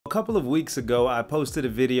A couple of weeks ago, I posted a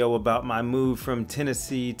video about my move from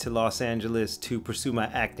Tennessee to Los Angeles to pursue my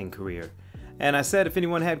acting career. And I said if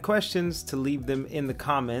anyone had questions to leave them in the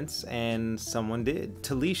comments, and someone did.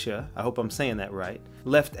 Talisha, I hope I'm saying that right,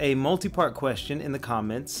 left a multi-part question in the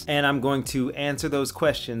comments, and I'm going to answer those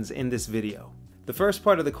questions in this video. The first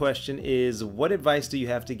part of the question is, what advice do you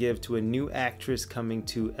have to give to a new actress coming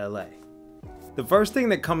to LA? The first thing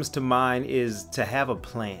that comes to mind is to have a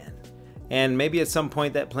plan. And maybe at some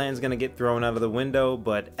point that plan's gonna get thrown out of the window,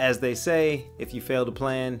 but as they say, if you fail to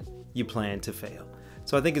plan, you plan to fail.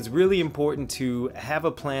 So I think it's really important to have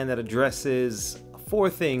a plan that addresses 4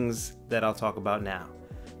 things that I'll talk about now.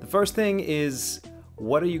 The first thing is,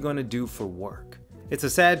 what are you gonna do for work? It's a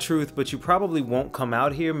sad truth, but you probably won't come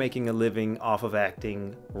out here making a living off of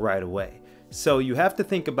acting right away. So you have to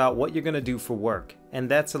think about what you're gonna do for work. And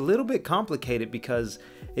that's a little bit complicated because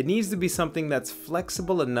it needs to be something that's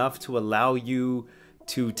flexible enough to allow you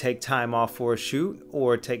to take time off for a shoot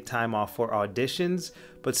or take time off for auditions,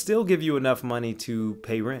 but still give you enough money to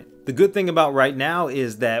pay rent. The good thing about right now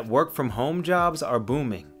is that work from home jobs are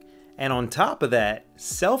booming. And on top of that,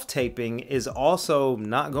 self-taping is also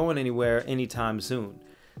not going anywhere anytime soon.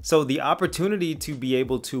 So the opportunity to be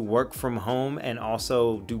able to work from home and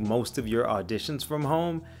also do most of your auditions from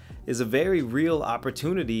home is a very real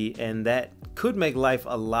opportunity, and that could make life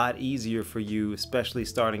a lot easier for you, especially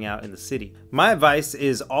starting out in the city. My advice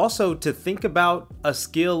is also to think about a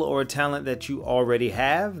skill or a talent that you already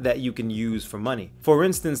have that you can use for money. For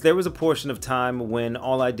instance, there was a portion of time when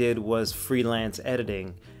all I did was freelance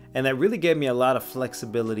editing, and that really gave me a lot of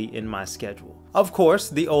flexibility in my schedule. Of course,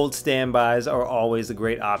 the old standbys are always a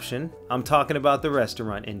great option. I'm talking about the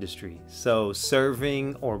restaurant industry. So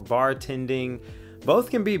serving or bartending,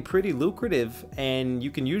 both can be pretty lucrative, and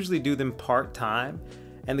you can usually do them part-time.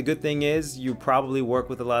 And the good thing is you probably work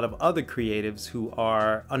with a lot of other creatives who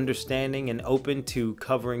are understanding and open to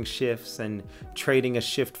covering shifts and trading a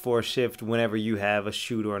shift for a shift whenever you have a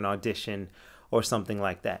shoot or an audition or something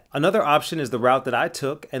like that. Another option is the route that I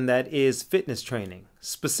took, and that is fitness training,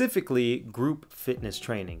 specifically group fitness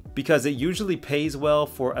training, because it usually pays well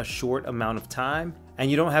for a short amount of time,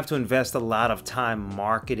 and you don't have to invest a lot of time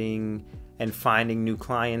marketing and finding new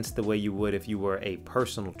clients the way you would if you were a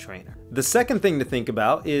personal trainer. The second thing to think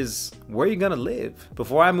about is where you're gonna live.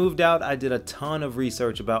 Before I moved out, I did a ton of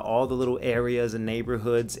research about all the little areas and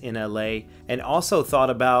neighborhoods in LA, and also thought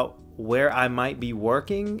about where I might be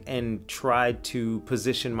working and tried to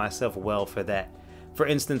position myself well for that. For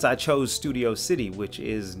instance, I chose Studio City, which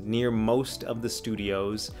is near most of the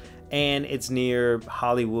studios, and it's near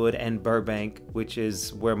Hollywood and Burbank, which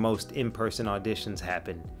is where most in-person auditions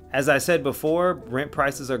happen. As I said before, rent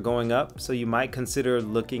prices are going up, so you might consider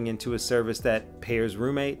looking into a service that pairs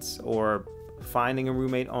roommates, or finding a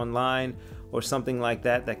roommate online, or something like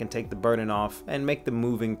that that can take the burden off and make the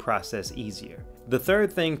moving process easier. The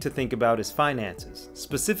third thing to think about is finances,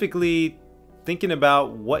 specifically thinking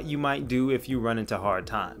about what you might do if you run into hard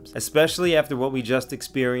times. Especially after what we just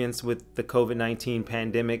experienced with the COVID-19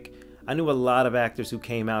 pandemic, I knew a lot of actors who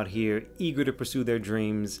came out here eager to pursue their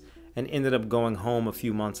dreams and ended up going home a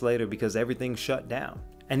few months later because everything shut down.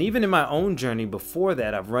 And even in my own journey before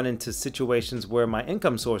that, I've run into situations where my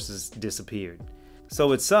income sources disappeared.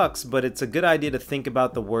 So it sucks, but it's a good idea to think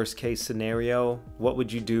about the worst case scenario. What would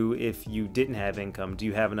you do if you didn't have income? Do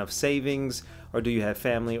you have enough savings, or do you have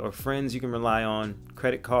family or friends you can rely on?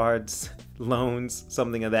 Credit cards, loans,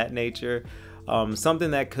 something of that nature.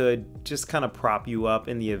 Something that could just kind of prop you up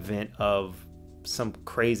in the event of some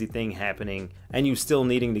crazy thing happening and you still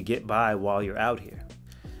needing to get by while you're out here.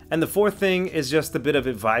 And the fourth thing is just a bit of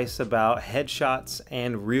advice about headshots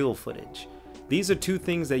and reel footage. These are 2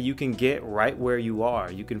 things that you can get right where you are.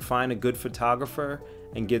 You can find a good photographer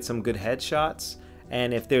and get some good headshots.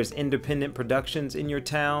 And if there's independent productions in your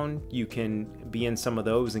town, you can be in some of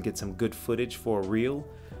those and get some good footage for a reel.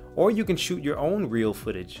 Or you can shoot your own reel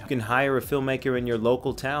footage. You can hire a filmmaker in your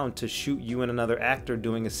local town to shoot you and another actor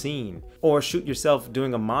doing a scene. Or shoot yourself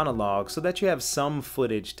doing a monologue so that you have some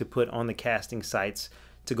footage to put on the casting sites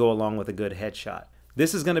to go along with a good headshot.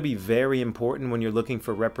 This is going to be very important when you're looking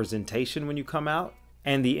for representation when you come out.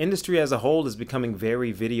 And the industry as a whole is becoming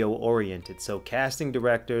very video oriented. So casting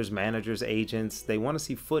directors, managers, agents, they want to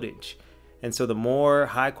see footage. And so the more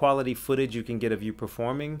high quality footage you can get of you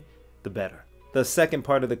performing, the better. The second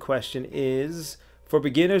part of the question is, for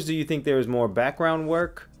beginners, do you think there is more background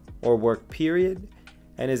work or work period?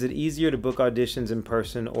 And is it easier to book auditions in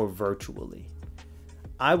person or virtually?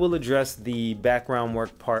 I will address the background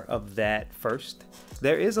work part of that first.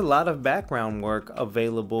 There is a lot of background work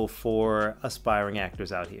available for aspiring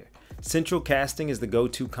actors out here. Central Casting is the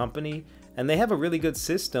go-to company, And they have a really good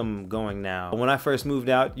system going now. When I first moved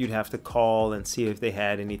out, you'd have to call and see if they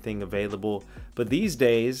had anything available. But these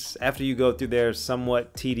days, after you go through their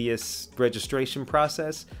somewhat tedious registration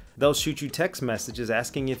process, they'll shoot you text messages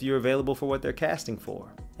asking if you're available for what they're casting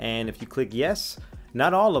for. And if you click yes,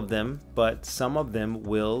 not all of them, but some of them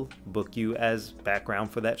will book you as background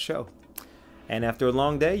for that show. And after a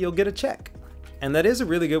long day, you'll get a check. And that is a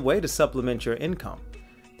really good way to supplement your income.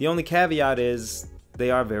 The only caveat is they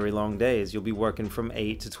are very long days. You'll be working from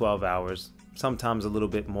 8 to 12 hours, sometimes a little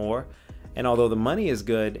bit more. And although the money is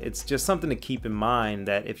good, it's just something to keep in mind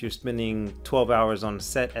that if you're spending 12 hours on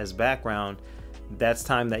set as background, that's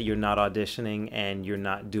time that you're not auditioning and you're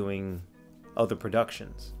not doing other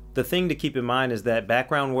productions. The thing to keep in mind is that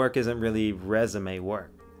background work isn't really resume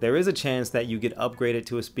work. There is a chance that you get upgraded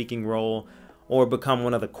to a speaking role or become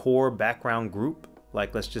one of the core background group.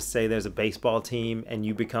 Like, let's just say there's a baseball team and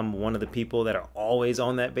you become one of the people that are always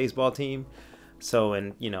on that baseball team. So,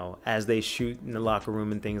 and you know, as they shoot in the locker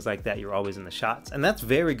room and things like that, you're always in the shots. And that's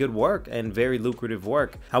very good work and very lucrative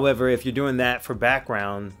work. However, if you're doing that for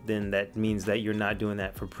background, then that means that you're not doing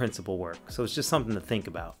that for principal work. So it's just something to think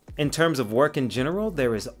about. In terms of work in general,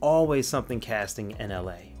 there is always something casting in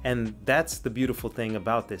LA. And that's the beautiful thing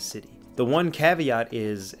about this city. The one caveat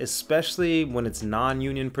is, especially when it's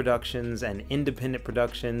non-union productions and independent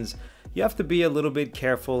productions, you have to be a little bit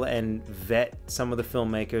careful and vet some of the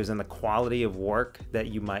filmmakers and the quality of work that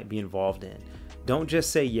you might be involved in. Don't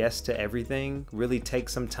just say yes to everything. Really take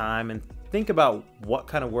some time and think about what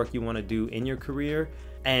kind of work you want to do in your career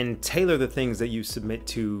and tailor the things that you submit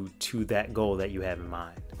to that goal that you have in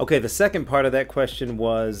mind. Okay, the second part of that question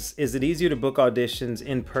was, is it easier to book auditions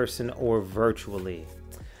in person or virtually?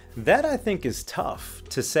 That I think is tough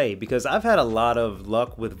to say because I've had a lot of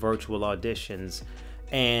luck with virtual auditions,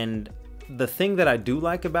 and the thing that I do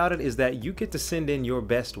like about it is that you get to send in your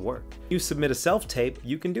best work. You submit a self-tape,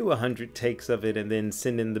 you can do 100 takes of it and then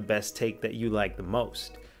send in the best take that you like the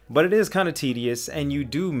most. But it is kind of tedious, and you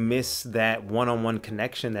do miss that one-on-one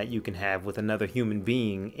connection that you can have with another human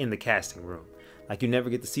being in the casting room. Like, you never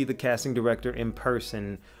get to see the casting director in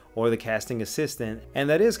person or the casting assistant, and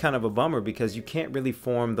that is kind of a bummer because you can't really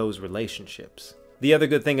form those relationships. The other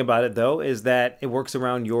good thing about it though is that it works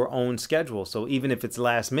around your own schedule, so even if it's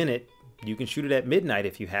last minute, you can shoot it at midnight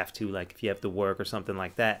if you have to, like if you have to work or something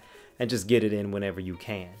like that, and just get it in whenever you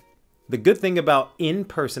can. The good thing about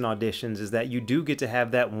in-person auditions is that you do get to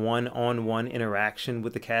have that one-on-one interaction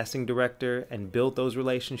with the casting director and build those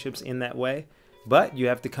relationships in that way. But you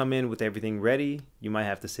have to come in with everything ready. You might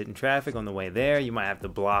have to sit in traffic on the way there. You might have to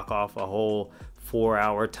block off a whole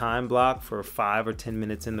 4-hour time block for 5 or 10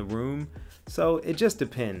 minutes in the room. So it just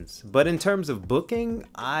depends. But in terms of booking,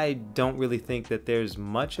 I don't really think that there's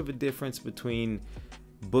much of a difference between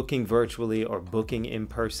booking virtually or booking in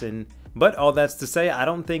person. But all that's to say, I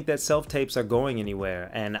don't think that self-tapes are going anywhere,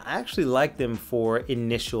 and I actually like them for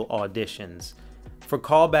initial auditions. For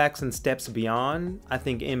callbacks and steps beyond, I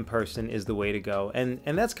think in-person is the way to go. And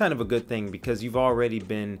that's kind of a good thing because you've already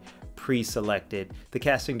been pre-selected. The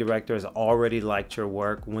casting director has already liked your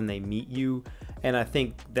work when they meet you. And I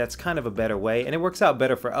think that's kind of a better way. And it works out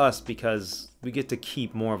better for us because we get to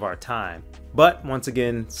keep more of our time. But once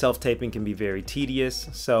again, self-taping can be very tedious.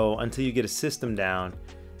 So until you get a system down,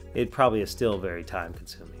 it probably is still very time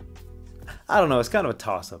consuming. I don't know, it's kind of a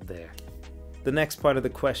toss-up there. The next part of the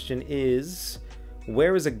question is,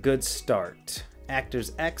 where is a good start?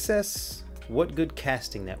 Actors Access? What good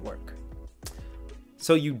casting network?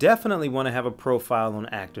 So you definitely want to have a profile on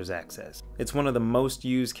Actors Access. It's one of the most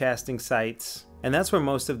used casting sites, and that's where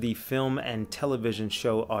most of the film and television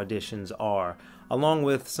show auditions are, along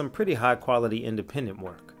with some pretty high quality independent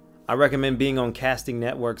work. I recommend being on casting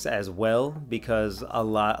networks as well because a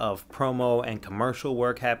lot of promo and commercial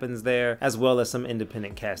work happens there, as well as some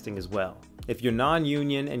independent casting as well. If you're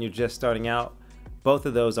non-union and you're just starting out, both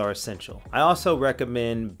of those are essential. I also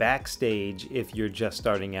recommend Backstage if you're just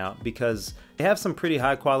starting out because they have some pretty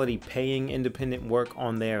high quality paying independent work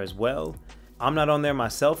on there as well. I'm not on there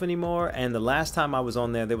myself anymore, and the last time I was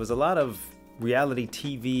on there, there was a lot of reality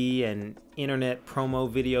TV and internet promo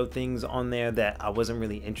video things on there that I wasn't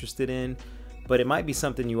really interested in, but it might be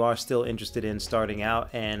something you are still interested in starting out,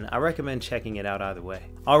 and I recommend checking it out either way.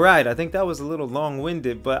 Alright, I think that was a little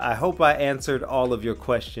long-winded, but I hope I answered all of your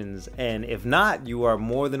questions, and if not, you are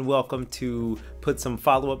more than welcome to put some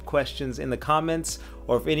follow-up questions in the comments,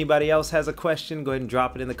 or if anybody else has a question, go ahead and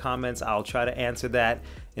drop it in the comments. I'll try to answer that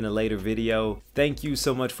in a later video. Thank you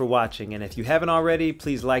so much for watching, and if you haven't already,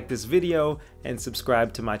 please like this video and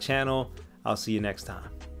subscribe to my channel. I'll see you next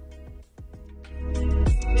time.